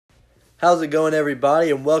How's it going,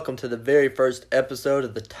 everybody, and welcome to the very first episode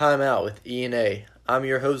of the Timeout with E&A. I'm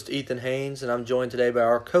your host, Ethan Haynes, and I'm joined today by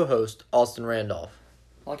our co-host, Austin Randolph.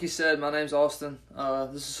 Like you said, my name's Austin.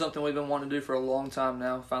 This is something we've been wanting to do for a long time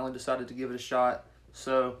now. Finally decided to give it a shot.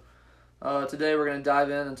 So today we're going to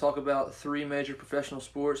dive in and talk about three major professional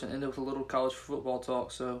sports and end up with a little college football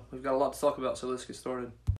talk. So we've got a lot to talk about, so let's get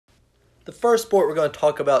started. The first sport we're going to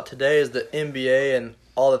talk about today is the NBA and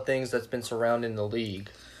all the things that's been surrounding the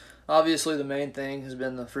league. Obviously, the main thing has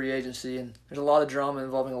been the free agency, and there's a lot of drama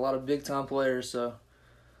involving a lot of big-time players, so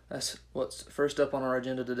that's what's first up on our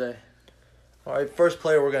agenda today. All right, first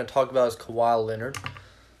player we're going to talk about is Kawhi Leonard.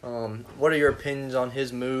 What are your opinions on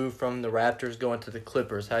his move from the Raptors going to the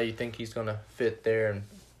Clippers? How do you think he's going to fit there, and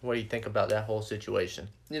what do you think about that whole situation?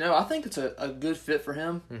 You know, I think it's a good fit for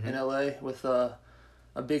him in L.A. with a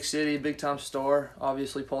big city, big-time star.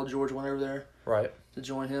 Obviously, Paul George went over there. Right. To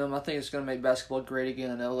join him. I think it's going to make basketball great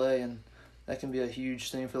again in L.A., and that can be a huge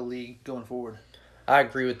thing for the league going forward. I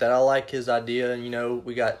agree with that. I like his idea. You know,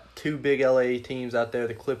 we got two big LA teams out there,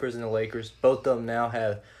 the Clippers and the Lakers. Both of them now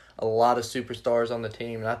have a lot of superstars on the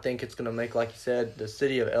team, and I think it's going to make, like you said, the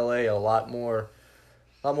city of LA a lot more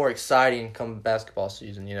exciting come basketball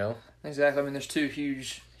season, you know? Exactly. I mean, there's two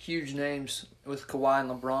huge names with Kawhi and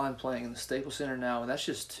LeBron playing in the Staples Center now, and that's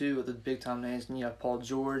just two of the big-time names. And you have Paul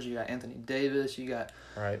George, you got Anthony Davis, you got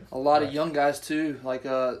a lot of young guys too, like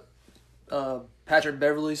Patrick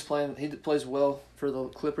Beverley's playing. He plays well for the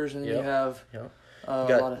Clippers, and then you have you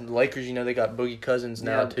got the Lakers. You know, they got Boogie Cousins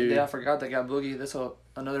now too. Yeah, I forgot they got Boogie. That's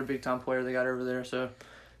another big-time player they got over there, so it'd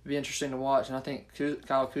be interesting to watch. And I think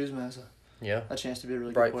Kyle Kuzma has a chance to be a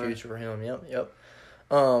really bright good player. Future for him. Yep.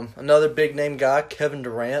 Another big name guy, Kevin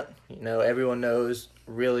Durant. You know, everyone knows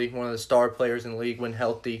really one of the star players in the league when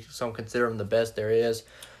healthy. Some consider him the best there is.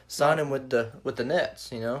 Sign him with the Nets.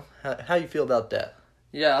 You know, how you feel about that?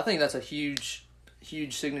 Yeah, I think that's a huge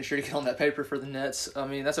signature to get on that paper for the Nets. I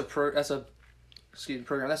mean, that's a program.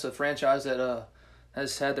 That's a franchise that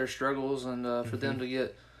has had their struggles, and for them to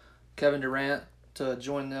get Kevin Durant to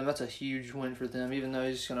join them, that's a huge win for them. Even though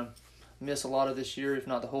he's gonna miss a lot of this year, if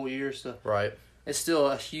not the whole year, so right. It's still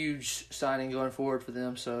a huge signing going forward for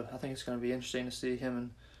them, so I think it's going to be interesting to see him and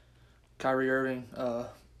Kyrie Irving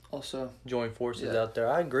also join forces out there.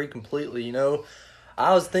 I agree completely. You know,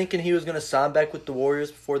 I was thinking he was going to sign back with the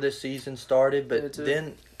Warriors before this season started, but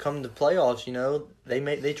then come the playoffs, you know,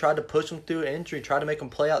 they tried to push him through an injury, tried to make him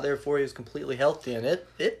play out there before he was completely healthy, and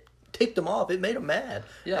it ticked him off. It made him mad.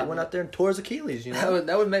 Yeah, he went out there and tore his Achilles. You know,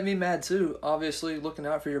 that would make me mad too. Obviously, looking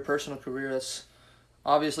out for your personal career, that's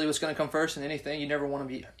obviously what's going to come first in anything. You never want to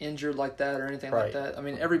be injured like that or anything like that. I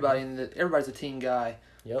mean, everybody's a team guy.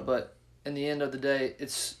 Yep. But in the end of the day,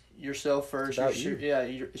 it's yourself first. It's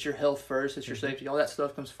it's your health first. It's your safety. All that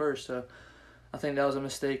stuff comes first. So I think that was a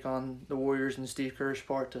mistake on the Warriors and Steve Kerr's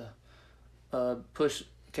part to push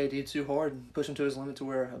KD too hard and push him to his limit to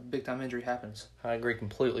where a big-time injury happens. I agree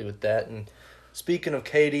completely with that. And speaking of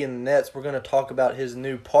KD and the Nets, we're going to talk about his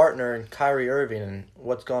new partner, and Kyrie Irving, and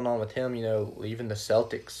what's going on with him, you know, leaving the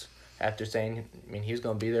Celtics after saying, I mean, he's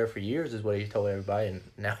going to be there for years is what he told everybody, and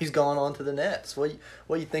now he's gone on to the Nets. What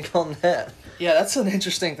do you think on that? Yeah, that's an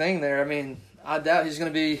interesting thing there. I mean, I doubt he's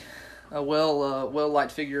going to be a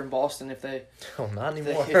well-liked figure in Boston if they not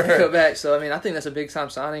anymore. If they go back. So, I mean, I think that's a big-time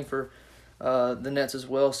signing for the Nets as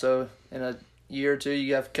well. So, in a year or two,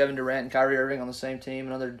 you have Kevin Durant and Kyrie Irving on the same team,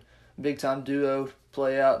 another big-time duo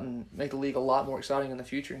play out and make the league a lot more exciting in the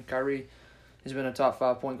future. And Kyrie has been a top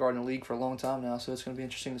 5 point guard in the league for a long time now, so it's going to be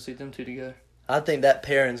interesting to see them two together. I think that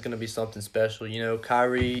pairing is going to be something special. You know,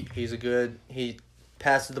 Kyrie, he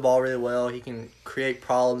passes the ball really well. He can create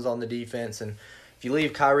problems on the defense, and if you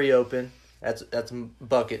leave Kyrie open, that's a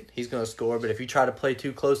bucket. He's going to score. But if you try to play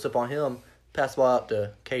too close up on him, pass the ball out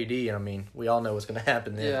to KD, and I mean, we all know what's going to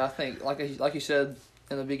happen then. Yeah, I think like you said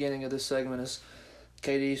in the beginning of this segment is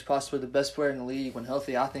KD's possibly the best player in the league when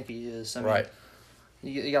healthy. I think he is. I mean,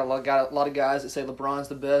 you got a lot of guys that say LeBron's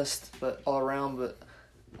the best, but all around. But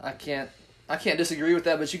I can't disagree with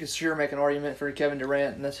that. But you can sure make an argument for Kevin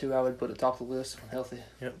Durant, and that's who I would put atop the list when healthy.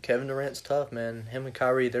 Yep, Kevin Durant's tough, man. Him and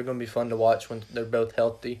Kyrie, they're going to be fun to watch when they're both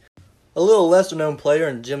healthy. A little lesser-known player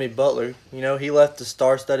in Jimmy Butler. You know, he left the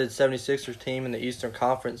star-studded 76ers team in the Eastern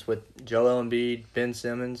Conference with Joel Embiid, Ben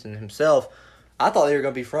Simmons, and himself. I thought they were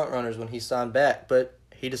going to be front-runners when he signed back, but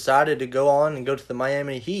he decided to go on and go to the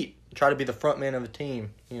Miami Heat and try to be the front man of a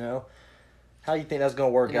team, you know. How do you think that's going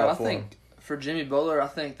to work out for him? I think for Jimmy Butler, I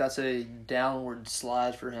think that's a downward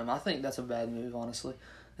slide for him. I think that's a bad move, honestly.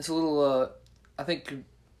 It's a little, I think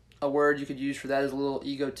a word you could use for that is a little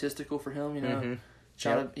egotistical for him, you know. Mm-hmm.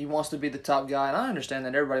 He wants to be the top guy, and I understand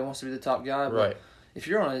that everybody wants to be the top guy, but if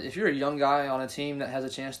you're a young guy on a team that has a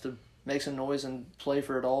chance to make some noise and play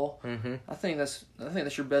for it all, I think that's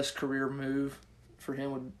your best career move for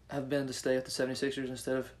him would have been to stay at the 76ers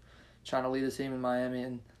instead of trying to lead a team in Miami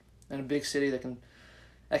and in a big city that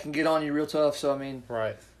can get on you real tough. So I mean,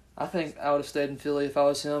 right. I think I would have stayed in Philly if I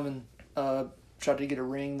was him and tried to get a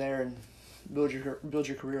ring there and build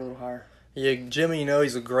your career a little higher. Yeah, Jimmy,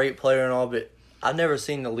 he's a great player and all, but I've never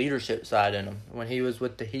seen the leadership side in him. When he was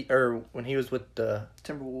with the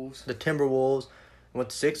Timberwolves, with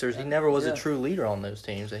the Sixers, he never was a true leader on those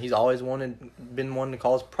teams, and he's always been one to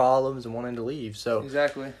cause problems and wanting to leave. So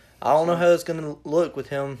exactly, I don't know how it's going to look with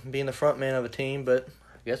him being the front man of a team, but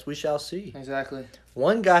I guess we shall see. Exactly.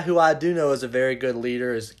 One guy who I do know is a very good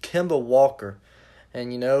leader is Kemba Walker,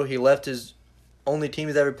 and he left his only team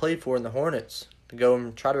he's ever played for in the Hornets to go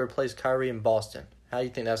and try to replace Kyrie in Boston. How do you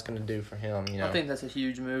think that's going to do for him? I think that's a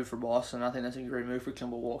huge move for Boston. I think that's a great move for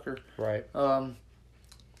Kemba Walker. Right.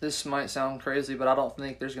 This might sound crazy, but I don't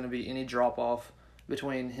think there's going to be any drop-off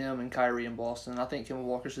between him and Kyrie in Boston. I think Kemba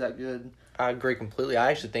Walker's that good. I agree completely. I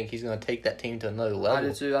actually think he's going to take that team to another level. I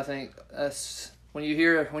do too. I think that's when you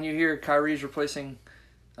hear Kyrie's replacing.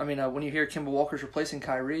 When you hear Kemba Walker's replacing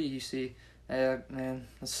Kyrie, you see, man,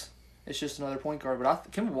 it's just another point guard.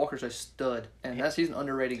 But Kemba Walker's a stud, and he's an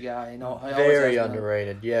underrated guy. Very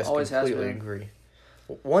underrated. Yes, always completely agree.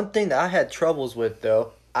 One thing that I had troubles with,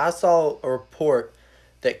 though, I saw a report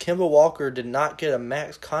that Kemba Walker did not get a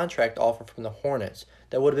max contract offer from the Hornets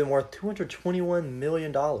that would have been worth $221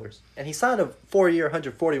 million. And he signed a 4-year,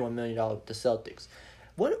 $141 million with the Celtics.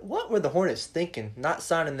 What were the Hornets thinking, not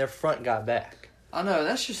signing their front guy back? I know,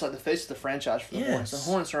 that's just like the face of the franchise for the Hornets. The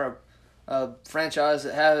Hornets are a franchise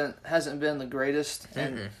that hasn't been the greatest.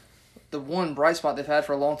 And the one bright spot they've had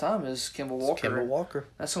for a long time is Kemba Walker. Kemba Walker.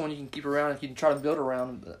 That's someone you can keep around if you can try to build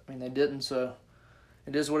around. But, they didn't, so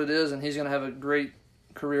it is what it is, and he's going to have a great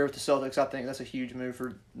career with the Celtics. I think that's a huge move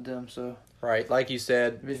for them. So right, like you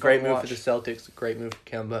said, great move for the Celtics, great move for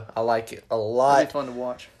Kemba. I like it a lot. It'll be fun to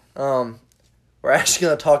watch. We're actually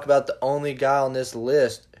going to talk about the only guy on this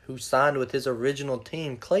list who signed with his original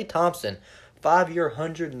team, Klay Thompson, 5-year,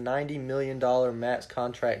 $190 million max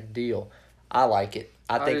contract deal. I like it.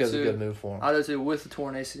 I think it was a good move for him. I do too, with the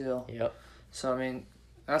torn ACL. Yep. So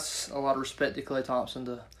that's a lot of respect to Klay Thompson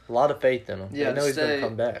a lot of faith in him. Yeah, I know he's going to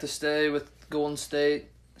come back. To stay with Golden State,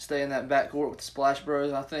 stay in that backcourt with the Splash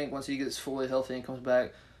Bros. I think once he gets fully healthy and comes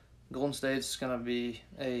back, Golden State's going to be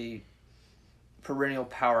a perennial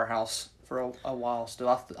powerhouse for a while still.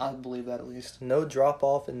 I believe that at least. No drop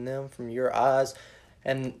off in them from your eyes.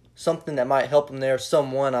 And something that might help them there,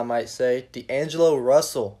 someone I might say, D'Angelo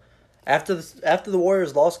Russell. After the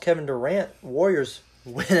Warriors lost Kevin Durant, Warriors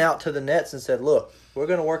went out to the Nets and said, look, we're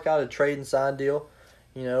going to work out a trade and sign deal.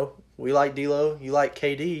 We like D'Lo, you like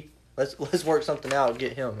KD. Let's work something out and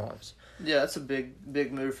get him on us. Yeah, that's a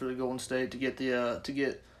big move for the Golden State to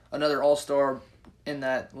get another All-Star in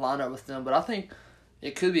that lineup with them. But I think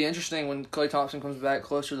it could be interesting when Klay Thompson comes back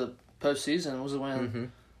closer to the postseason. Was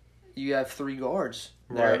when you have 3 guards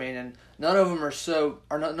there. Right. And none of them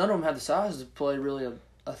none of them have the size to play really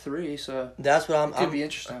a 3. So that's what it could be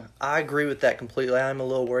interesting. I agree with that completely. I'm a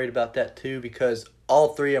little worried about that too because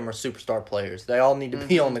all 3 of them are superstar players. They all need to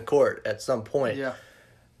be on the court at some point. Yeah.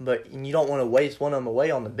 But you don't want to waste one of them away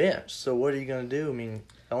on the bench. So what are you going to do?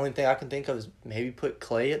 The only thing I can think of is maybe put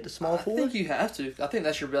Klay at the small forward. I think you have to. I think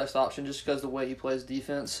that's your best option just because of the way he plays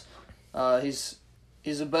defense.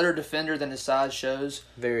 He's a better defender than his size shows.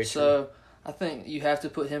 Very true. So I think you have to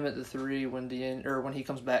put him at the 3 when he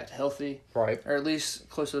comes back healthy. Right. Or at least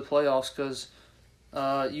close to the playoffs because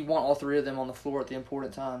you want all 3 of them on the floor at the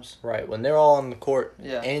important times. Right. When they're all on the court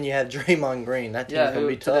and you have Draymond Green, that team's going to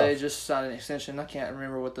be tough. Today just signed an extension. I can't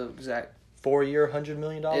remember what the exact 4-year, $100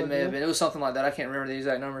 million It may have been. It was something like that. I can't remember the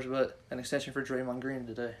exact numbers, but an extension for Draymond Green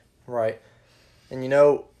today. Right. And,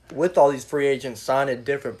 with all these free agents signing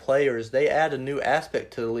different players, they add a new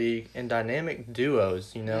aspect to the league and dynamic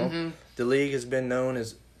duos, The league has been known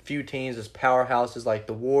as few teams as powerhouses like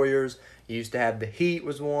the Warriors. You used to have the Heat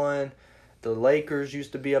was one. The Lakers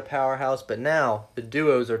used to be a powerhouse, but now the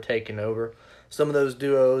duos are taking over. Some of those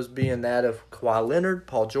duos being that of Kawhi Leonard,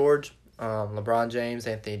 Paul George, LeBron James,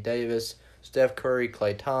 Anthony Davis, Steph Curry,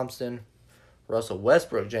 Klay Thompson, Russell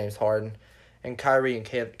Westbrook, James Harden, and Kyrie and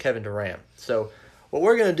Kevin Durant. So what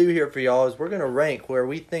we're going to do here for y'all is we're going to rank where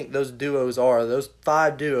we think those duos are, those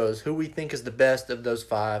 5 duos, who we think is the best of those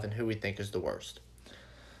 5 and who we think is the worst.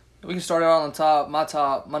 We can start out on the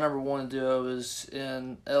top. My number 1 duo is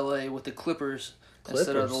in L.A. with the Clippers.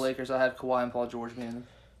 Instead of the Lakers. I have Kawhi and Paul George being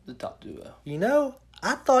the top duo.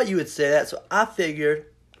 I thought you would say that, so I figured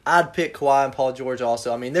I'd pick Kawhi and Paul George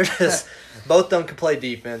also. I mean, they're just both of them can play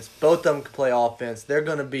defense. Both of them can play offense. They're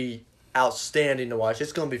going to be outstanding to watch.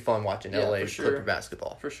 It's going to be fun watching LA Clipper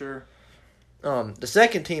basketball. For sure. The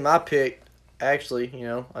second team I picked, actually,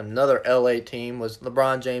 another LA team was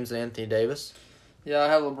LeBron James and Anthony Davis. Yeah, I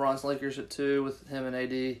have LeBron's Lakers at 2 with him and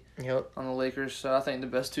AD Yep. on the Lakers. So I think the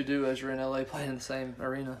best two duos are in LA playing in the same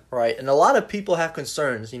arena. Right, and a lot of people have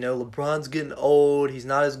concerns. LeBron's getting old. He's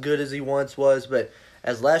not as good as he once was, but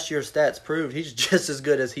as last year's stats proved, he's just as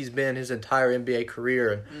good as he's been his entire NBA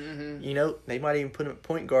career. And, they might even put him at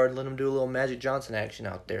point guard and let him do a little Magic Johnson action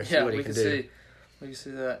out there. See what he can do. We can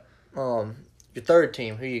see that. Your third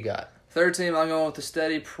team, who you got? Third team, I'm going with the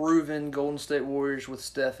steady, proven Golden State Warriors with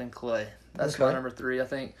Steph and Klay. That's my number 3. I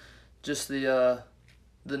think just the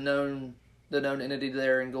known entity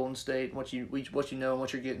there in Golden State, what you know and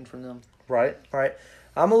what you're getting from them. Right.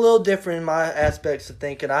 I'm a little different in my aspects of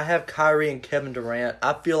thinking. I have Kyrie and Kevin Durant.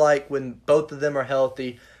 I feel like when both of them are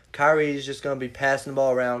healthy, Kyrie is just going to be passing the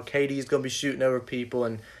ball around. KD is going to be shooting over people,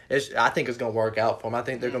 and I think it's going to work out for them. I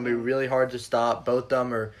think they're going to be really hard to stop. Both of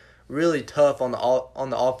them are really tough on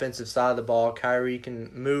the offensive side of the ball. Kyrie can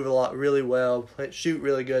move a lot really well, shoot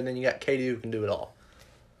really good, and then you got KD who can do it all.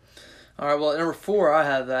 All right, well, at number 4, I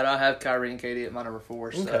have Kyrie and KD at my number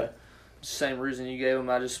 4. So okay. Same reason you gave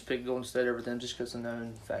them. I just picked Golden State over them just because of the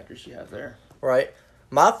known factors you have there. Right.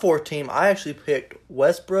 My 4th team, I actually picked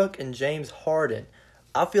Westbrook and James Harden.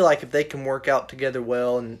 I feel like if they can work out together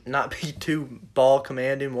well and not be too ball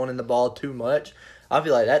commanding, wanting the ball too much, I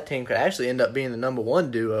feel like that team could actually end up being the number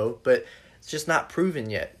 1 duo, but it's just not proven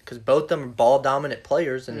yet because both of them are ball-dominant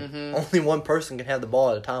players, and only one person can have the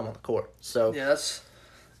ball at a time on the court. So yeah, that's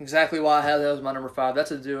exactly why I had that as my number 5.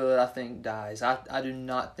 That's a duo that I think dies. I do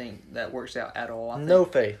not think that works out at all. No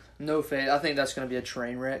faith. I think that's going to be a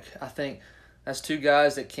train wreck. I think that's 2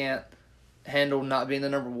 guys that can't handle not being the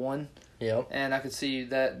number 1. Yep. And I could see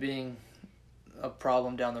that being a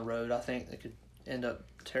problem down the road. I think it could end up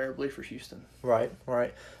terribly for Houston. Right.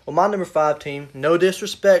 Well, my number 5 team, no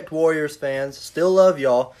disrespect, Warriors fans, still love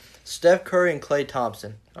y'all, Steph Curry and Klay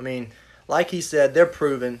Thompson. I mean, like he said, they're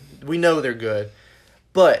proven. We know they're good.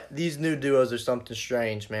 But these new duos are something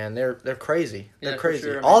strange, man. They're crazy. They're crazy.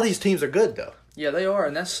 Sure. All these teams are good, though. Yeah, they are,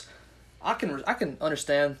 and that's I can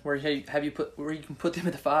understand where you can put them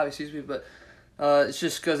at the 5. Excuse me, but it's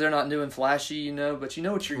just because they're not new and flashy, But you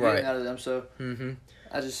know what you're getting out of them. So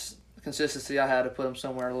consistency. I had to put them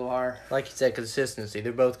somewhere a little higher. Like you said, consistency.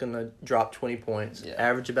 They're both going to drop 20 points,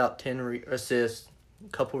 average about 10 assists, a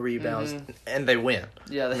couple rebounds, and they win.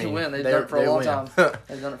 Yeah, they win. They've done it for a long time.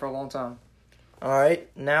 They've done it for a long time. All right,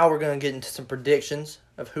 now we're going to get into some predictions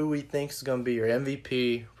of who we think is going to be your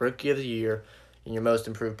MVP, Rookie of the Year, and your Most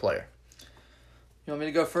Improved Player. You want me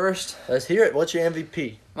to go first? Let's hear it. What's your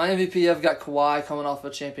MVP? My MVP, I've got Kawhi coming off a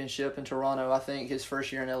championship in Toronto. I think his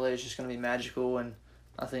first year in LA is just going to be magical, and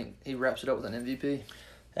I think he wraps it up with an MVP.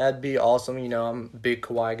 That'd be awesome. I'm a big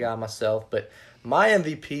Kawhi guy myself, but my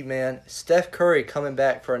MVP, man, Steph Curry coming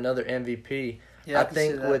back for another MVP. Yeah, I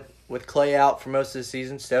think with Klay out for most of the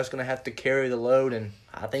season, Steph's going to have to carry the load, and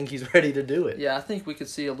I think he's ready to do it. Yeah, I think we could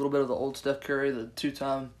see a little bit of the old Steph Curry, the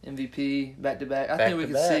 2-time MVP, back-to-back. I think we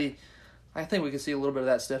could see a little bit of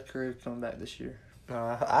that Steph Curry coming back this year.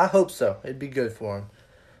 I hope so. It'd be good for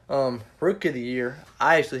him. Rookie of the Year,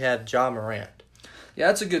 I actually have Ja Morant. Yeah,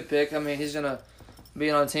 that's a good pick. I mean, he's going to be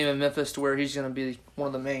on a team in Memphis to where he's going to be one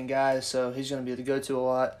of the main guys, so he's going to be the go-to a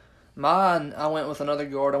lot. Mine, I went with another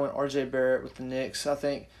guard. I went R.J. Barrett with the Knicks. I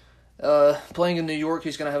think playing in New York,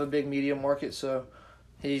 he's going to have a big media market, so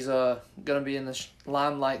he's going to be in the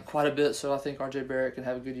limelight quite a bit, so I think R.J. Barrett can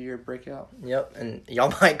have a good year breakout. Yep, and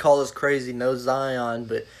y'all might call this crazy, no Zion,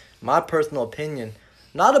 but my personal opinion,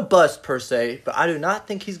 not a bust per se, but I do not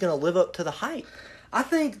think he's going to live up to the hype. I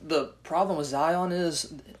think the problem with Zion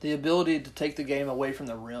is the ability to take the game away from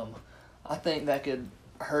the rim. I think that could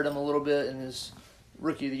hurt him a little bit in his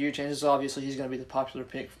Rookie of the Year chances. Obviously, he's going to be the popular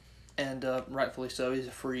pick, and rightfully so. He's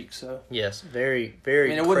a freak. So yes, very,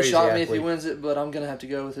 very. It wouldn't shock me if he wins it, but I'm going to have to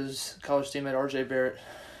go with his college teammate R.J. Barrett.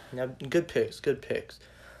 Yeah, good picks.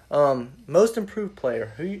 Most Improved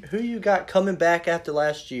Player. Who you got coming back after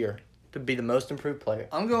last year to be the Most Improved Player?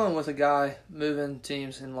 I'm going with a guy moving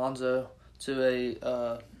teams in Lonzo to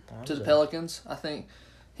the Pelicans. I think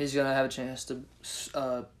he's going to have a chance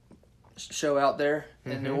to show out there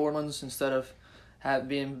in New Orleans instead of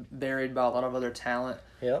being buried by a lot of other talent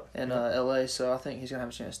in LA. So I think he's going to have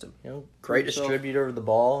a chance to great distributor of the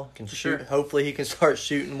ball, can shoot. Sure. Hopefully he can start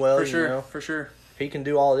shooting well. For sure. If he can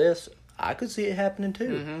do all this, I could see it happening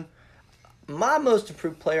too. My Most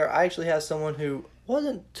Improved Player, I actually have someone who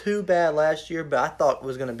wasn't too bad last year, but I thought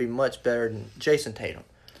was going to be much better than Jason Tatum.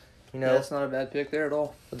 You know, yeah, that's not a bad pick there at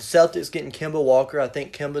all. with the Celtics getting Kemba Walker, I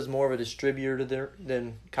think Kemba's more of a distributor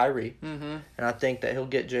than Kyrie. Mm-hmm. And I think that he'll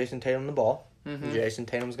get Jason Tatum the ball. Mm-hmm. Jason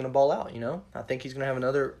Tatum's going to ball out, you know. I think he's going to have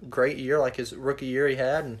another great year like his rookie year he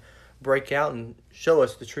had and break out and show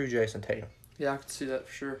us the true Jason Tatum. Yeah, I can see that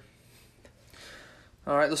for sure.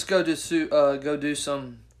 All right, let's go do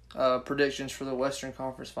some predictions for the Western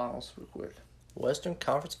Conference Finals real quick. Western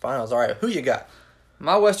Conference Finals. All right, who you got?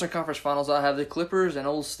 My Western Conference Finals, I have the Clippers and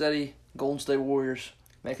old steady Golden State Warriors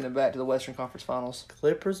making it back to the Western Conference Finals.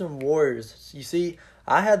 Clippers and Warriors. You see,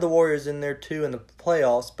 I had the Warriors in there too in the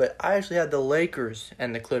playoffs, but I actually had the Lakers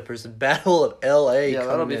and the Clippers, the Battle of L.A. Yeah,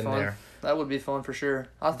 that'll coming be in fun. there. That would be fun for sure.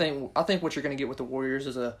 I think what you're going to get with the Warriors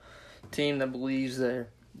is a team that believes they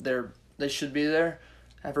should be there.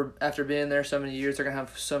 After being there so many years, they're going to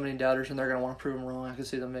have so many doubters, and they're going to want to prove them wrong. I can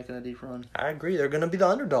see them making a deep run. I agree. They're going to be the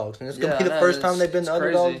underdogs, and it's going to be I the know. first time they've been the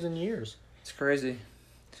crazy. underdogs in years. It's crazy.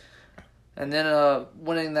 And then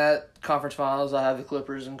winning that conference finals, I have the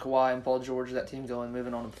Clippers and Kawhi and Paul George, that team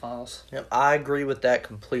moving on to the finals. Yep, I agree with that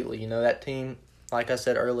completely. You know, that team, like I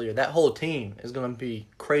said earlier, that whole team is going to be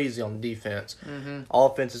crazy on defense. Mm-hmm.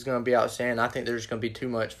 Offense is going to be outstanding. I think there's going to be too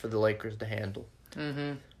much for the Lakers to handle.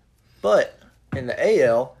 Mm-hmm. But in the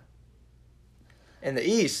AL, in the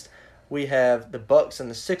East, we have the Bucks and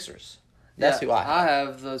the Sixers. That's who I have. I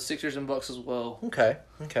have the Sixers and Bucks as well. Okay.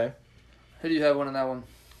 Who do you have winning that one?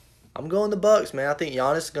 I'm going the Bucks, man. I think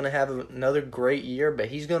Giannis is going to have another great year, but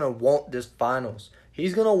he's going to want this finals.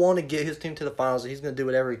 He's going to want to get his team to the finals, and he's going to do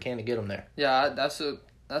whatever he can to get them there. Yeah,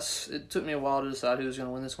 it took me a while to decide who was going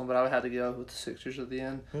to win this one, but I had to go with the Sixers at the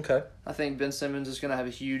end. Okay. I think Ben Simmons is going to have a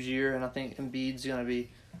huge year, and I think Embiid's going to be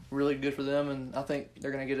really good for them, and I think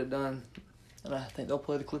they're going to get it done. And I think they'll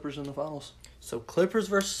play the Clippers in the finals. So Clippers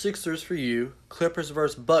versus Sixers for you, Clippers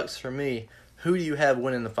versus Bucks for me. Who do you have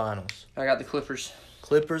winning the finals? I got the Clippers.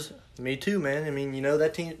 Clippers, me too, man. I mean, you know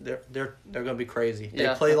that team, they're going to be crazy. They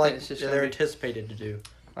Yeah, play I like think it's just they're gonna be- anticipated to do.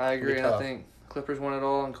 I agree, and I tough. think Clippers win it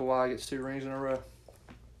all, and Kawhi gets 2 rings in a row.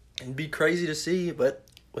 It'd be crazy to see, but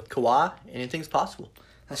with Kawhi, anything's possible.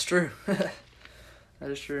 That's true. That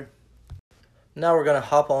is true. Now we're going to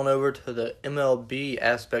hop on over to the MLB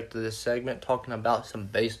aspect of this segment, talking about some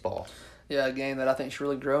baseball. Yeah, a game that I think is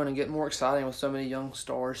really growing and getting more exciting with so many young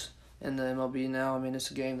stars in the MLB now. I mean, it's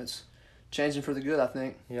a game that's changing for the good, I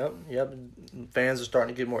think. Yep. Fans are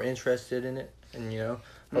starting to get more interested in it, and, you know,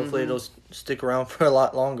 hopefully it'll stick around for a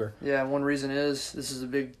lot longer. Yeah, and one reason is this is a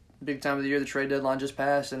big time of the year. The trade deadline just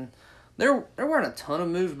passed, and there weren't a ton of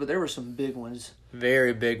moves, but there were some big ones.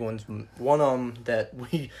 Very big ones. One of them that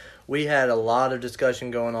we had a lot of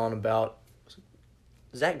discussion going on about,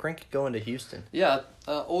 Zach Greinke going to Houston. Yeah,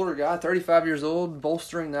 older guy, 35 years old,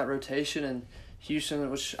 bolstering that rotation in Houston,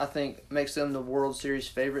 which I think makes them the World Series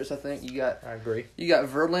favorites. I think I agree. You got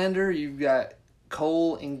Verlander, you've got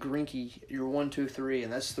Cole and Greinke. You're 1, 2, 3,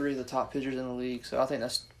 and that's 3 of the top pitchers in the league. So I think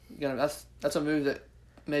that's a move that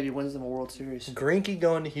maybe wins them a World Series. Greinke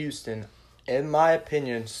going to Houston, in my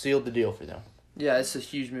opinion, sealed the deal for them. Yeah, it's a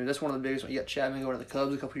huge move. That's one of the biggest ones. You got Chapman going to the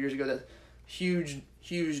Cubs a couple years ago. That huge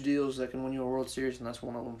deals that can win you a World Series, and that's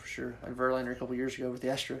one of them for sure. Like Verlander a couple years ago with the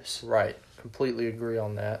Astros. Right. Completely agree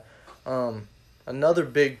on that. Another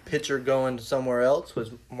big pitcher going somewhere else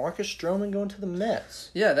was Marcus Stroman going to the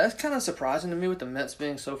Mets. Yeah, that's kind of surprising to me with the Mets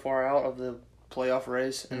being so far out of the playoff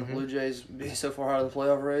race and the Blue Jays being so far out of the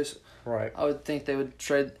playoff race. Right. I would think they would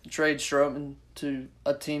trade Stroman to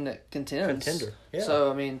a team that contends. Contender, yeah. So,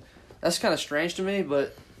 I mean, that's kind of strange to me,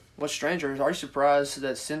 but what's stranger is, are you surprised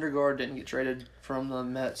that Syndergaard didn't get traded from the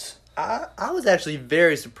Mets? I was actually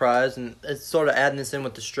very surprised, and it's sort of adding this in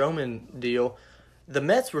with the Stroman deal. The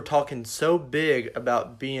Mets were talking so big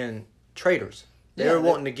about being traders. They were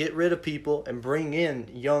wanting to get rid of people and bring in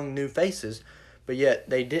young new faces, but yet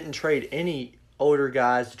they didn't trade any older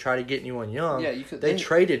guys to try to get anyone young. Yeah, they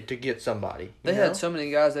traded to get somebody. They had so many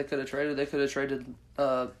guys they could have traded. They could have traded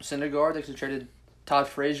Syndergaard. They could have traded Todd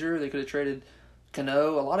Frazier. They could have traded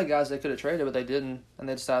Cano. A lot of guys they could have traded, but they didn't, and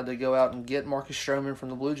they decided to go out and get Marcus Stroman from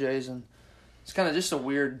the Blue Jays, and it's kind of just a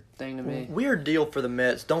weird thing to me. Weird deal for the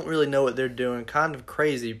Mets. Don't really know what they're doing. Kind of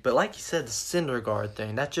crazy. But like you said, the Syndergaard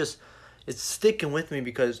thing, it's sticking with me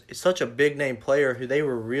because it's such a big-name player who they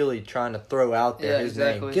were really trying to throw out there, his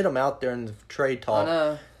name. Get him out there in the trade talk. I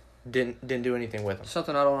know. Didn't do anything with him.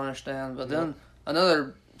 Something I don't understand. But then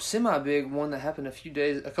another semi-big one that happened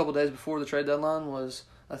a couple days before the trade deadline was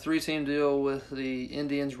a 3-team deal with the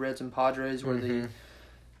Indians, Reds, and Padres where the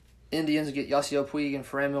Indians get Yasiel Puig and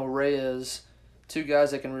Franmil Reyes, 2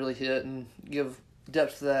 guys that can really hit and give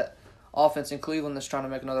depth to that offense in Cleveland that's trying to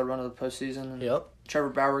make another run of the postseason. And Yep. Trevor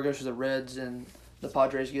Bauer goes to the Reds, and the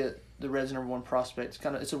Padres get the Reds' #1 prospect.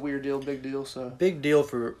 It's a weird deal, big deal. So big deal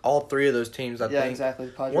for all three of those teams. I think. Yeah, exactly.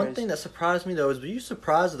 Padres. One thing that surprised me though is, were you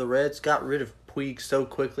surprised the Reds got rid of Puig so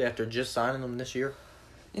quickly after just signing him this year?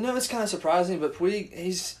 It's kind of surprising, but Puig,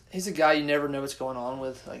 he's a guy you never know what's going on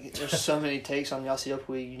with. Like, there's so many takes on Yasiel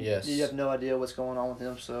Puig. Yes. You have no idea what's going on with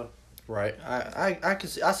him. So Right. I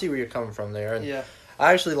see where you're coming from there. And yeah.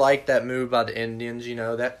 I actually like that move by the Indians.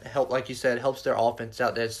 That like you said, helps their offense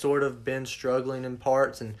out. That's sort of been struggling in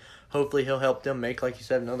parts, and hopefully he'll help them make, like you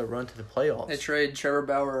said, another run to the playoffs. They trade Trevor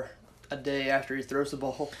Bauer a day after he throws the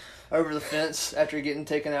ball over the fence after getting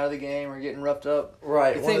taken out of the game or getting roughed up.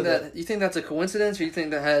 Right. You think that's a coincidence, or you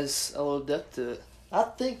think that has a little depth to it? I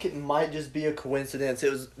think it might just be a coincidence.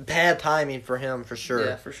 It was bad timing for him, for sure.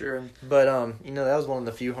 Yeah, for sure. But that was one of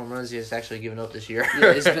the few home runs he has actually given up this year.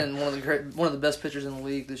 Yeah, he's been one of the best pitchers in the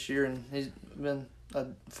league this year, and he's been a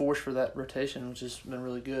force for that rotation, which has been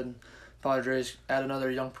really good. And Padres add another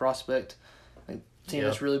young prospect. Team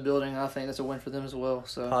that's really building. I think that's a win for them as well.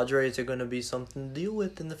 So Padres are going to be something to deal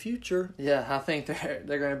with in the future. Yeah, I think they're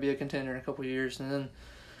going to be a contender in a couple of years. And then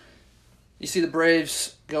you see the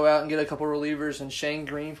Braves go out and get a couple of relievers, and Shane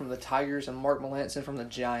Green from the Tigers and Mark Melancon from the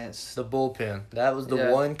Giants. The bullpen. That was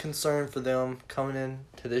the one concern for them coming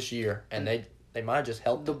into this year, and they might have just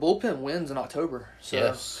helped. The bullpen wins in October. So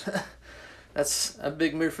yes. That's a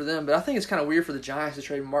big move for them. But I think it's kind of weird for the Giants to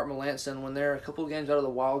trade Mark Melancon when they're a couple of games out of the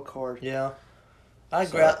wild card. Yeah.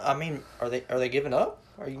 I mean, are they giving up?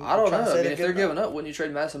 I don't know. If they're giving up, wouldn't you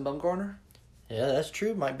trade Madison Bumgarner? Yeah, that's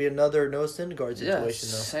true. Might be another Noah Syndergaard situation,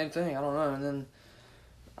 though. Same thing. I don't know. And then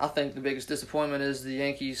I think the biggest disappointment is the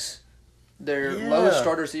Yankees. Their lowest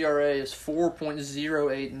starter's ERA is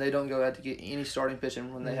 4.08, and they don't go out to get any starting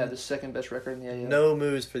pitching when they have the second best record in the AL. No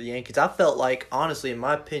moves for the Yankees. I felt like, honestly, in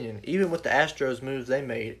my opinion, even with the Astros moves they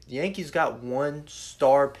made, the Yankees got one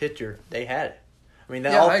star pitcher. They had it. I mean,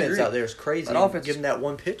 that offense out there is crazy. That offense, given that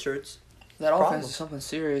one pitcher, offense is something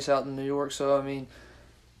serious out in New York. So, I mean,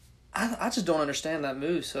 I just don't understand that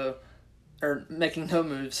move. So, or making no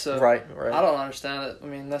moves. So, right. I don't understand it. I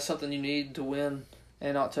mean, that's something you need to win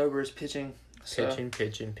in October is pitching. So,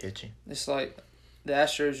 pitching. It's like the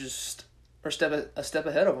Astros just are a step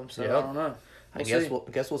ahead of them. So, I don't know. I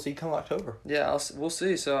guess we'll see come October. Yeah, we'll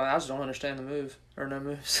see. So, I just don't understand the move. Or no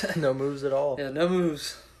moves. No moves at all. Yeah, no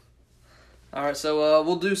moves. All right, so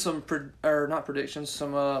we'll do some not predictions,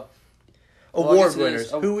 some award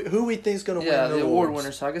winners. Who we think's going to win the award awards.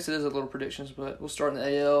 winners. So I guess it is a little predictions, but we'll start in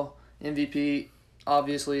the AL. MVP,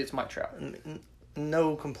 obviously, it's Mike Trout.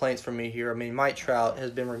 No complaints from me here. I mean, Mike Trout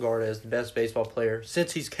has been regarded as the best baseball player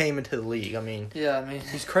since he's came into the league. I mean,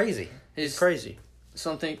 he's crazy. He's crazy.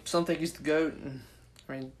 Some think he's the GOAT, and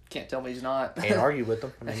I mean, can't tell me he's not. Can't argue with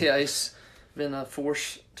him. I mean, yeah, he's been a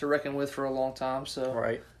force to reckon with for a long time. So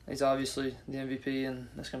right. He's obviously the MVP, and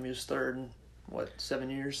that's going to be his third in, 7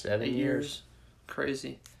 years? 8 years.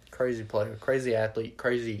 Crazy. Crazy player. Crazy athlete.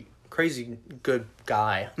 Crazy good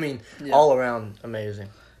guy. I mean, all around amazing.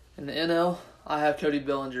 In the NL, I have Cody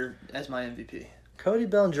Bellinger as my MVP. Cody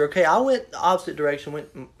Bellinger. Okay, I went opposite direction. Went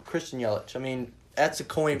Christian Yelich. I mean, that's a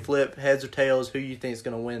coin flip, heads or tails, who you think is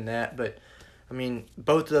going to win that. But, I mean,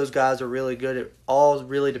 both of those guys are really good. It all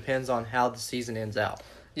really depends on how the season ends out.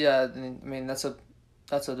 Yeah, I mean, that's a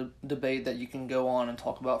debate that you can go on and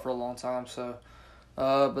talk about for a long time. So,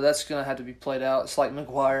 but that's going to have to be played out. It's like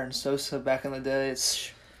McGuire and Sosa back in the day.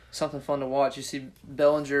 It's something fun to watch. You see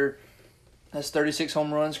Bellinger has 36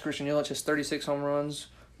 home runs. Christian Yelich has 36 home runs.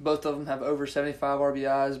 Both of them have over 75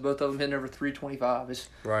 RBIs. Both of them hitting over 325.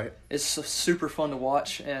 It's super fun to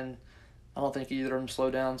watch, and I don't think either of them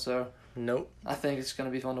slow down. So nope. I think it's going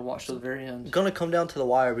to be fun to watch to the very end. It's going to come down to the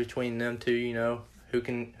wire between them two, who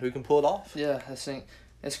can pull it off. Yeah, I think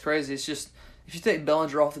it's crazy. It's just if you take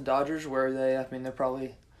Bellinger off the Dodgers, where are they? I mean, they're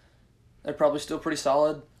probably still pretty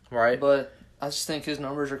solid. Right. But I just think his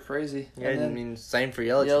numbers are crazy. Yeah, I mean, same for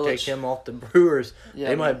Yelich. You take him off the Brewers,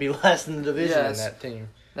 they might be last in the division in that team.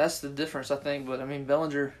 That's the difference, I think. But I mean,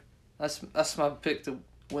 Bellinger, that's my pick to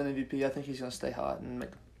win MVP. I think he's going to stay hot and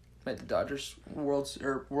make the Dodgers World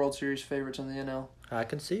Series favorites in the NL. I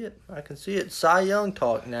can see it. Cy Young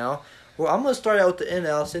talk now. Well, I'm going to start out with the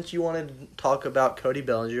NL since you wanted to talk about Cody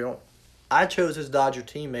Bellinger. I chose his Dodger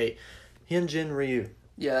teammate, Hyun-Jin Ryu.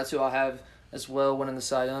 Yeah, that's who I have as well, winning the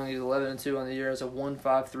Cy Young. He's 11-2 on the year, has a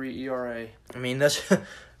 1.53 ERA. I mean, that's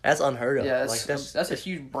unheard of. Yeah, that's a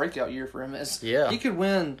huge breakout year for him. Yeah. He could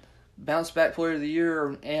win Bounce Back Player of the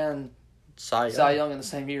Year and Cy Young in the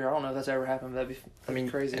same year. I don't know if that's ever happened, but that'd be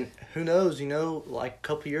crazy. And who knows, like a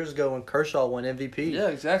couple years ago when Kershaw won MVP. Yeah,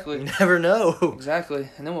 exactly. You never know. Exactly.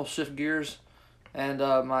 And then we'll shift gears. And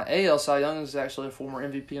my AL Cy Young is actually a former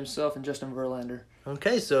MVP himself, and Justin Verlander.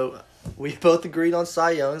 Okay, so we both agreed on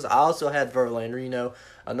Cy Young's. I also had Verlander.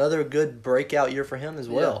 Another good breakout year for him as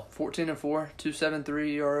well. 14-4,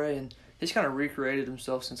 2.73 ERA, and he's kind of recreated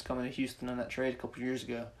himself since coming to Houston on that trade a couple years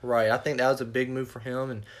ago. Right, I think that was a big move for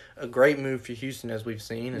him and a great move for Houston as we've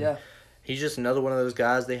seen. And he's just another one of those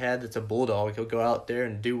guys they had that's a bulldog. He'll go out there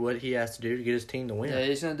and do what he has to do to get his team to win. Yeah,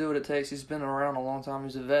 he's going to do what it takes. He's been around a long time.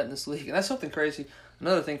 He's a vet in this league, and that's something crazy.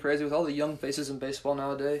 Another thing crazy with all the young faces in baseball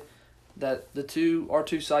nowadays, that our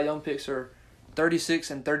two Cy Young picks are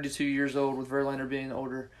 36 and 32 years old, with Verlander being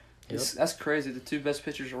older. Yep. That's crazy. The two best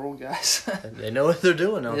pitchers are old guys. They know what they're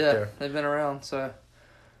doing out there. Yeah, they've been around. So,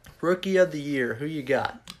 Rookie of the Year, who you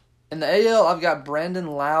got? In the AL, I've got Brandon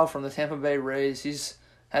Lowe from the Tampa Bay Rays. He's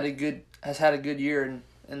had a good year,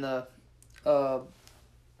 in the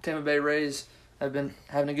Tampa Bay Rays have been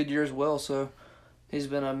having a good year as well. So, he's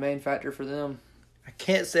been a main factor for them. I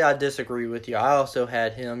can't say I disagree with you. I also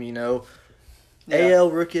had him.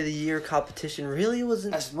 AL Rookie of the Year competition really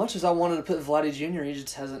wasn't... As much as I wanted to put Vladdy Jr., he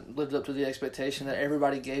just hasn't lived up to the expectation that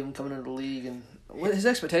everybody gave him coming into the league. And his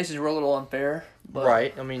expectations were a little unfair. But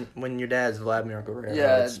right. I mean, when your dad's Vladimir Guerrero.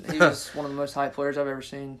 Yeah, he was one of the most hyped players I've ever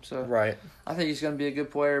seen. So right. I think he's going to be a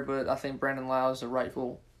good player, but I think Brandon Lowe is the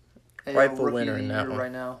rightful winner in that one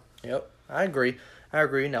right now. Yep, I agree.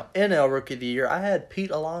 Now, NL Rookie of the Year, I had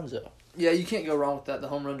Pete Alonso. Yeah, you can't go wrong with that. The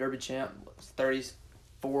home run derby champ,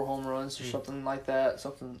 34 home runs or something like that.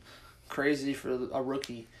 Something crazy for a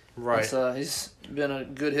rookie. Right. He's been a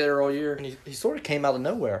good hitter all year. And he sort of came out of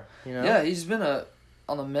nowhere, Yeah, he's been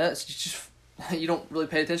on the Mets. You don't really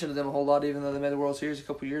pay attention to them a whole lot, even though they made the World Series a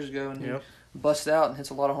couple years ago, and he busts out and hits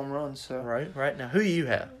a lot of home runs. So right. Now, who do you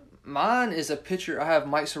have? Mine is a pitcher. I have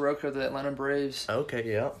Mike Soroka of the Atlanta Braves.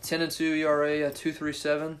 Okay, yeah. 10-2 ERA,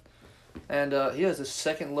 2.37, and he has the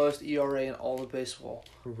second lowest ERA in all of baseball.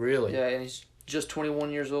 Really? Yeah, and he's just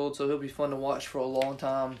 21 years old, so he'll be fun to watch for a long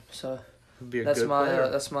time. So be a good player.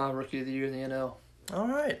 That's my Rookie of the Year in the NL. All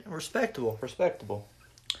right, respectable.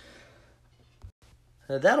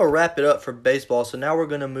 Now, that'll wrap it up for baseball. So now we're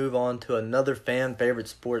going to move on to another fan favorite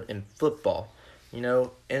sport in football.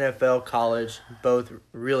 NFL, college, both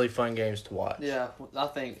really fun games to watch. Yeah, I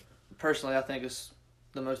think it's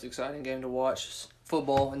the most exciting game to watch.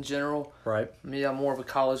 Football in general. Right. Me, I'm more of a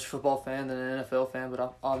college football fan than an NFL fan, but I'm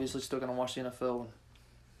obviously still going to watch the NFL. When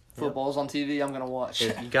football's on TV, I'm going to watch.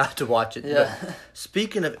 You got to watch it. Yeah. But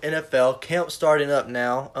speaking of NFL, camp starting up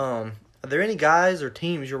now. Are there any guys or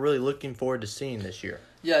teams you're really looking forward to seeing this year?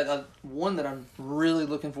 Yeah, one that I'm really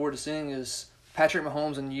looking forward to seeing is Patrick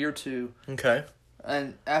Mahomes in year 2. Okay.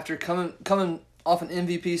 And after coming off an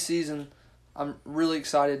MVP season, I'm really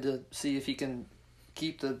excited to see if he can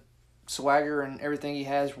keep the swagger and everything he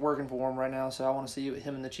has working for him right now. So I want to see what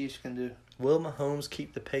him and the Chiefs can do. Will Mahomes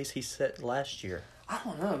keep the pace he set last year? I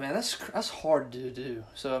don't know, man. That's hard to do.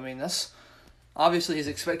 So, I mean, that's obviously he's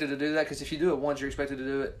expected to do that because if you do it once, you're expected to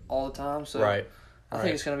do it all the time. So right. I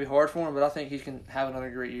think it's going to be hard for him, but I think he can have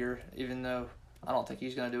another great year, even though I don't think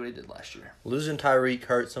he's going to do what he did last year. Losing Tyreek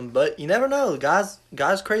hurts him, but you never know.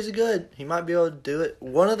 Guy's crazy good. He might be able to do it.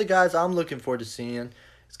 One of the guys I'm looking forward to seeing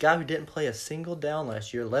is a guy who didn't play a single down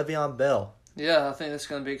last year, Le'Veon Bell. Yeah, I think that's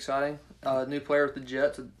going to be exciting. New player with the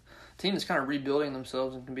Jets, a team that's kind of rebuilding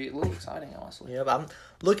themselves and can be a little exciting, honestly. Yeah, but I'm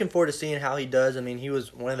looking forward to seeing how he does. I mean, he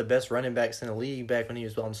was one of the best running backs in the league back when he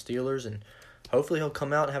was on Steelers, and hopefully he'll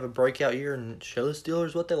come out and have a breakout year and show the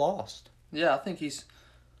Steelers what they lost. Yeah, I think he's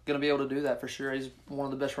going to be able to do that for sure. He's one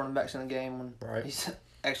of the best running backs in the game when he's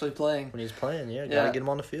actually playing. When he's playing, got to get him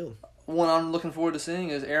on the field. One I'm looking forward to seeing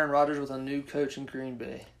is Aaron Rodgers with a new coach in Green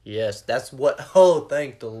Bay. Yes, that's what.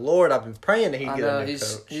 Thank the Lord! I've been praying that he'd get a new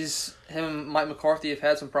coach. Him and Mike McCarthy have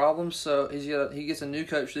had some problems, so he gets a new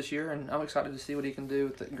coach this year, and I'm excited to see what he can do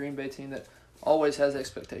with the Green Bay team that always has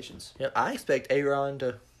expectations. Yeah, I expect Aaron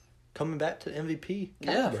to coming back to MVP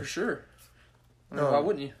caliber. Yeah, for sure. I mean, why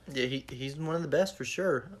wouldn't you? Yeah, he's one of the best for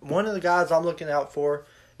sure. One of the guys I'm looking out for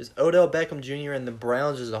is Odell Beckham Jr. and the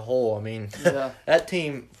Browns as a whole. I mean, that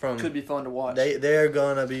team could be fun to watch. They're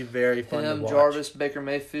gonna be very fun to watch. Jarvis, Baker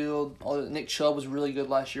Mayfield, Nick Chubb was really good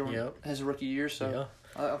last year, his rookie year. So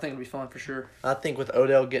I think it'll be fun for sure. I think with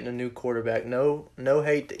Odell getting a new quarterback, no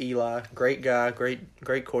hate to Eli, great guy,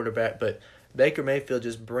 great quarterback, but Baker Mayfield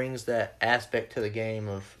just brings that aspect to the game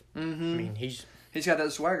of. Mm-hmm. I mean, he's got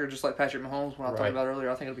that swagger just like Patrick Mahomes when I talked about earlier.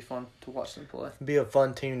 I think it'll be fun to watch them play. Be a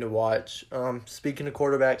fun team to watch. Speaking of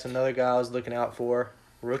quarterbacks, another guy I was looking out for,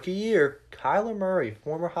 rookie year, Kyler Murray,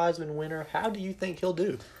 former Heisman winner. How do you think he'll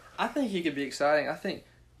do? I think he could be exciting. I think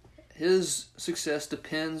his success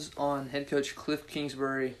depends on head coach Cliff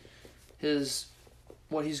Kingsbury,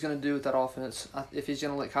 what he's going to do with that offense. If he's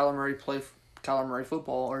going to let Kyler Murray play Kyler Murray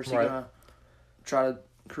football, or is he going to try to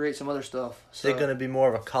create some other stuff. So they're going to be more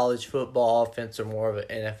of a college football offense or more of an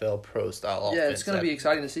NFL pro style offense? Yeah, it's going to be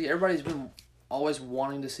exciting to see. Everybody's been always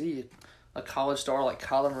wanting to see a college star like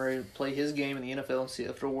Kyler Murray play his game in the NFL and see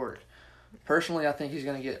if it'll work. Personally, I think he's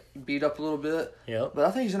going to get beat up a little bit. Yep. But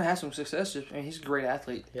I think he's going to have some success. He's a great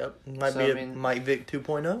athlete. Yep. Might be a Mike Vick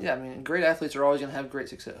 2.0. Yeah, great athletes are always going to have great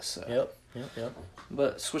success. So. Yep.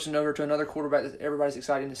 But switching over to another quarterback that everybody's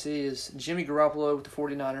excited to see is Jimmy Garoppolo with the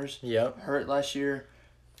 49ers. Yep. Hurt last year.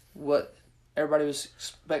 What everybody was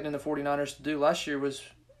expecting the 49ers to do last year was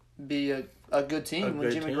be a good team.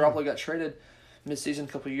 When Jimmy Garoppolo got traded midseason a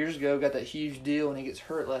couple of years ago, got that huge deal, and he gets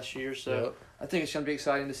hurt last year. So I think it's going to be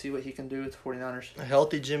exciting to see what he can do with the 49ers. A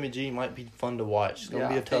healthy Jimmy G might be fun to watch. It's going to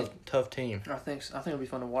be a tough team. I think it'll be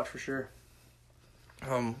fun to watch for sure.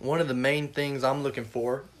 One of the main things I'm looking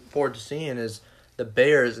forward to seeing is the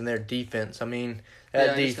Bears and their defense. I mean,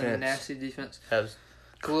 that defense. A nasty defense. That's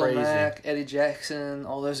Khalil crazy. Mack, Eddie Jackson,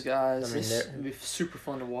 all those guys. It's going to be super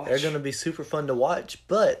fun to watch. They're going to be super fun to watch.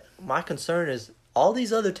 But my concern is all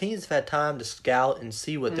these other teams have had time to scout and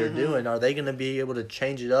see what they're doing. Are they going to be able to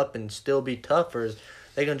change it up and still be tough, or is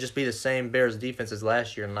they going to just be the same Bears defense as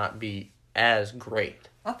last year and not be as great?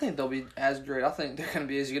 I think they'll be as great. I think they're going to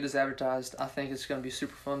be as good as advertised. I think it's going to be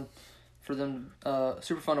super fun for them,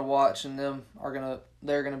 super fun to watch, and they're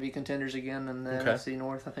going to be contenders again in the NFC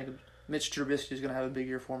North. I think Mitch Trubisky is going to have a big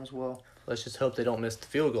year for them as well. Let's just hope they don't miss the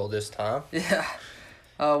field goal this time. Yeah.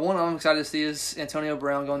 One I'm excited to see is Antonio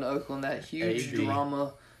Brown going to Oakland. That huge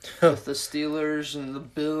drama with the Steelers and the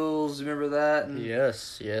Bills. Remember that? And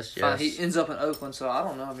yes. He ends up in Oakland, so I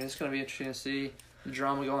don't know. It's going to be interesting to see the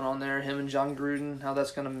drama going on there. Him and John Gruden, how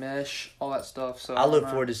that's going to mesh, all that stuff. So I look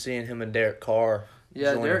forward to seeing him and Derek Carr.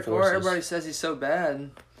 Yeah, Derek Carr. Everybody says he's so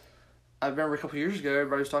bad. I remember a couple years ago,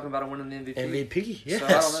 everybody was talking about him winning the MVP. MVP, yes. So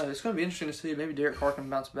I don't know. It's going to be interesting to see. Maybe Derek Carr can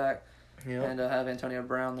bounce back and have Antonio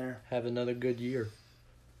Brown there. Have another good year.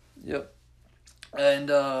 Yep.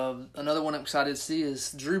 And another one I'm excited to see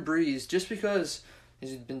is Drew Brees, just because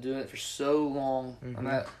he's been doing it for so long. And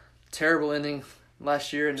that terrible ending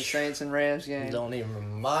last year in the Saints and Rams game. Don't even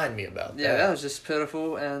remind me about that. Yeah, that was just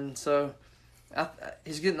pitiful. And so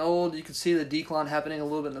he's getting old. You can see the decline happening a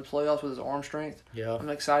little bit in the playoffs with his arm strength. Yeah. I'm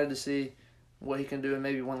excited to see what he can do and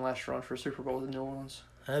maybe one last run for a Super Bowl with New Orleans.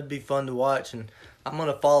 That'd be fun to watch. And I'm going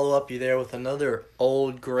to follow up you there with another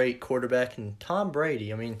old, great quarterback, and Tom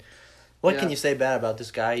Brady. I mean, what can you say bad about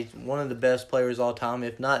this guy? He's one of the best players all time,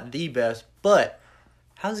 if not the best. But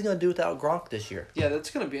how's he going to do without Gronk this year? Yeah,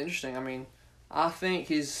 that's going to be interesting. I think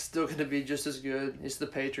he's still going to be just as good. It's the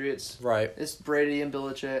Patriots. Right. It's Brady and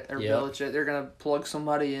Belichick. Belichick. They're going to plug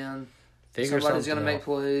somebody in. Somebody's going to make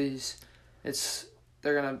plays.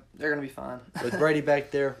 They're gonna be fine. With Brady back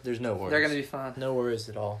there, there's no worries. They're gonna be fine. No worries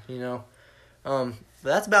at all. But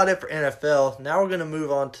that's about it for NFL. Now we're gonna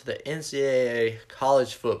move on to the NCAA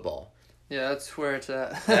college football. Yeah, that's where it's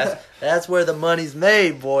at. that's where the money's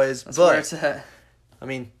made, boys. That's where it's at.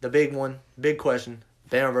 The big question: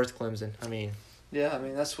 Bama versus Clemson. Yeah,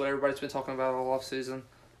 that's what everybody's been talking about all offseason.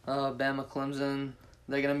 Bama, Clemson,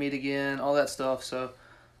 they're gonna meet again, all that stuff. So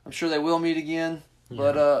I'm sure they will meet again.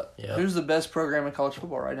 But who's the best program in college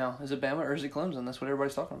football right now? Is it Bama or is it Clemson? That's what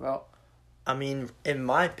everybody's talking about. In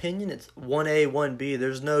my opinion, it's 1A, 1B.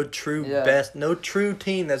 There's no true best, no true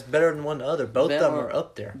team that's better than one other. Both of them are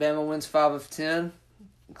up there. Bama wins 5 of 10.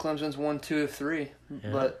 Clemson's won 2 of 3.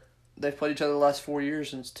 Yeah. But they've played each other the last 4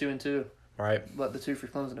 years and it's 2-2. Right. But the 2 for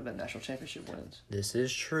Clemson have been national championship wins. This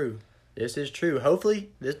is true. Hopefully,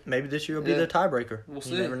 maybe this year will be the tiebreaker. We'll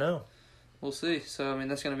see. You never know. We'll see. So,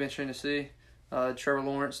 that's going to be interesting to see. Trevor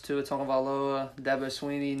Lawrence, Tua Tagovailoa, Dabo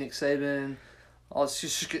Swinney, Nick Saban.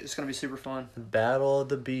 It's going to be super fun. Battle of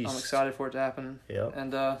the Beasts. I'm excited for it to happen. Yep.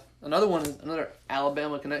 And another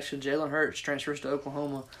Alabama connection, Jalen Hurts transfers to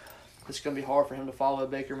Oklahoma. It's going to be hard for him to follow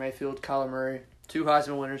Baker Mayfield, Kyler Murray, 2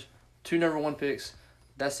 Heisman winners, 2 number 1 picks.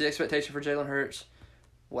 That's the expectation for Jalen Hurts.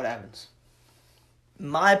 What happens?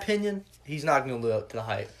 My opinion, he's not going to live up to the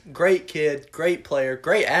hype. Great kid, great player,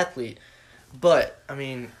 great athlete. But,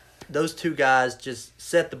 those 2 guys just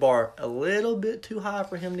set the bar a little bit too high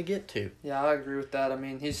for him to get to. Yeah, I agree with that.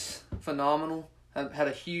 He's phenomenal. Had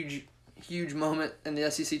a huge moment in the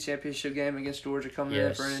SEC championship game against Georgia, coming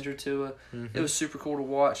in for an injured Tua. Mm-hmm. It was super cool to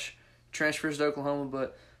watch. Transfers to Oklahoma,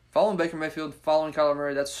 but following Baker Mayfield, following Kyler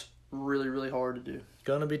Murray, that's really, really hard to do.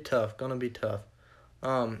 Gonna be tough.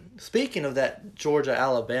 Speaking of that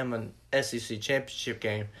Georgia-Alabama SEC championship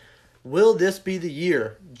game, will this be the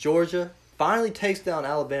year Georgia finally takes down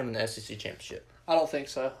Alabama in the SEC championship? I don't think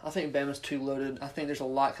so. I think Bama's too loaded. I think there's a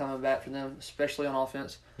lot coming back for them, especially on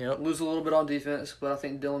offense. Yep. Lose a little bit on defense, but I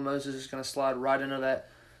think Dylan Moses is going to slide right into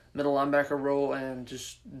middle linebacker role and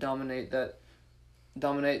just have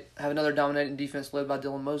another dominating defense led by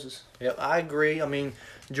Dylan Moses. Yep, I agree. I mean,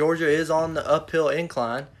 Georgia is on the uphill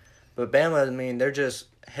incline, but Bama, I mean, they're just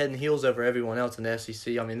head and heels over everyone else in the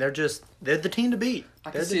SEC. I mean, they're the team to beat.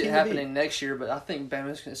 I can see it happening next year, but I think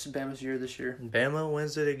it's Bama's year this year. Bama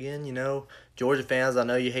wins it again. You know, Georgia fans, I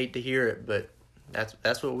know you hate to hear it, but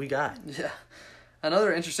that's what we got. Yeah.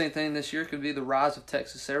 Another interesting thing this year could be the rise of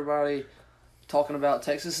Texas. Everybody talking about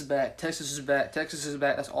Texas is back, Texas is back, Texas is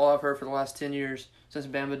back. That's all I've heard for the last 10 years since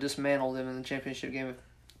Bama dismantled them in the championship game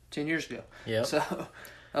 10 years ago. Yeah. So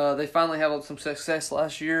they finally had some success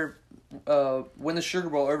last year. Win the Sugar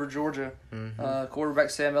Bowl over Georgia. Mm-hmm. Quarterback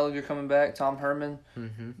Sam Ehlinger coming back. Tom Herman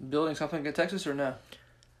Mm-hmm. building something at Texas or no?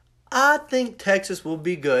 I think Texas will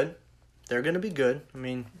be good. They're going to be good. I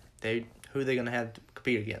mean, who are they going to have to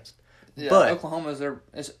compete against? Yeah, but Oklahoma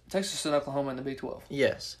is Texas and Oklahoma in the Big 12.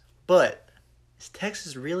 Yes, but is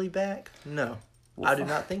Texas really back? No, I do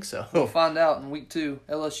not think so. We'll find out in week 2.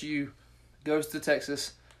 LSU goes to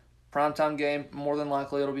Texas. Primetime game, more than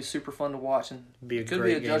likely. It'll be super fun to watch, and it could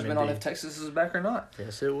be a judgment on if Texas is back or not.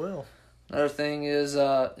 Yes, it will. Another thing is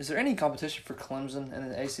there any competition for Clemson in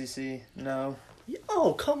the ACC? No.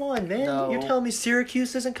 Oh, come on, man. No. You're telling me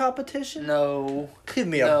Syracuse isn't competition? No. Give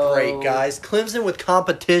me a break, guys. Clemson with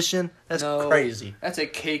competition? That's crazy. That's a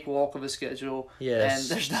cakewalk of a schedule. Yes.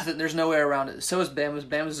 And there's no way around it. So is Bama's.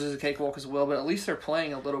 Bama's is a cakewalk as well, but at least they're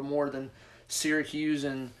playing a little more than Syracuse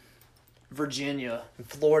and Virginia.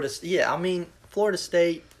 Florida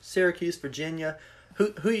State, Syracuse, Virginia.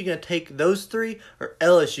 Who are you going to take, those three or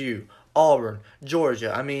LSU, Auburn,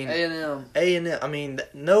 Georgia? I mean, A&M. I mean,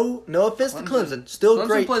 no offense to Clemson. Still Clemson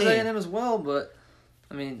great plays team. A&M as well, but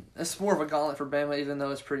I mean, it's more of a gauntlet for Bama, even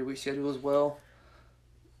though it's a pretty weak schedule as well.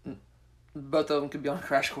 Both of them could be on a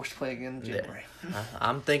crash course to play again in January. Yeah.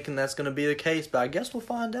 I'm thinking that's going to be the case, but I guess we'll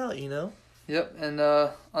find out, you know. Yep, and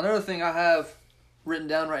another thing I have written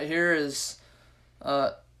down right here is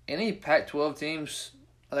any Pac-12 teams,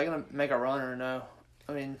 are they going to make a run or no?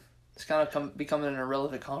 I mean, it's kind of becoming an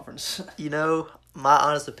irrelevant conference. You know, my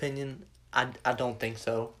honest opinion, I don't think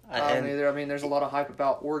so. I don't either. I mean, there's a lot of hype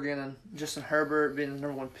about Oregon and Justin Herbert being the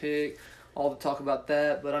number 1 pick, all the talk about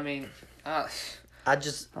that, but I mean, I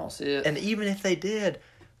don't see it. And even if they did,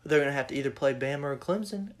 they're going to have to either play Bama or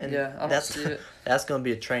Clemson. And yeah, I don't see it. That's going to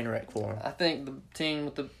be a train wreck for them. I think the team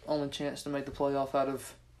with the only chance to make the playoff out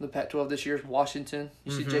of the Pac-12 this year is Washington.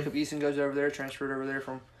 You see Jacob Eason goes over there, transferred over there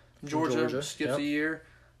from Georgia, skips a year.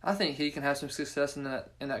 I think he can have some success in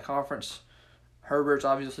that conference. Herbert's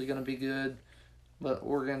obviously going to be good, but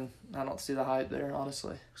Oregon, I don't see the hype there,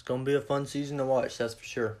 honestly. It's going to be a fun season to watch, that's for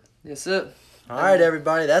sure. That's it. All right,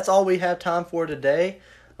 everybody. That's all we have time for today.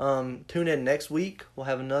 Tune in next week. We'll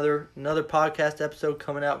have another podcast episode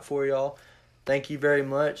coming out for y'all. Thank you very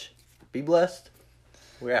much. Be blessed.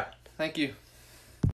 We're out. Thank you.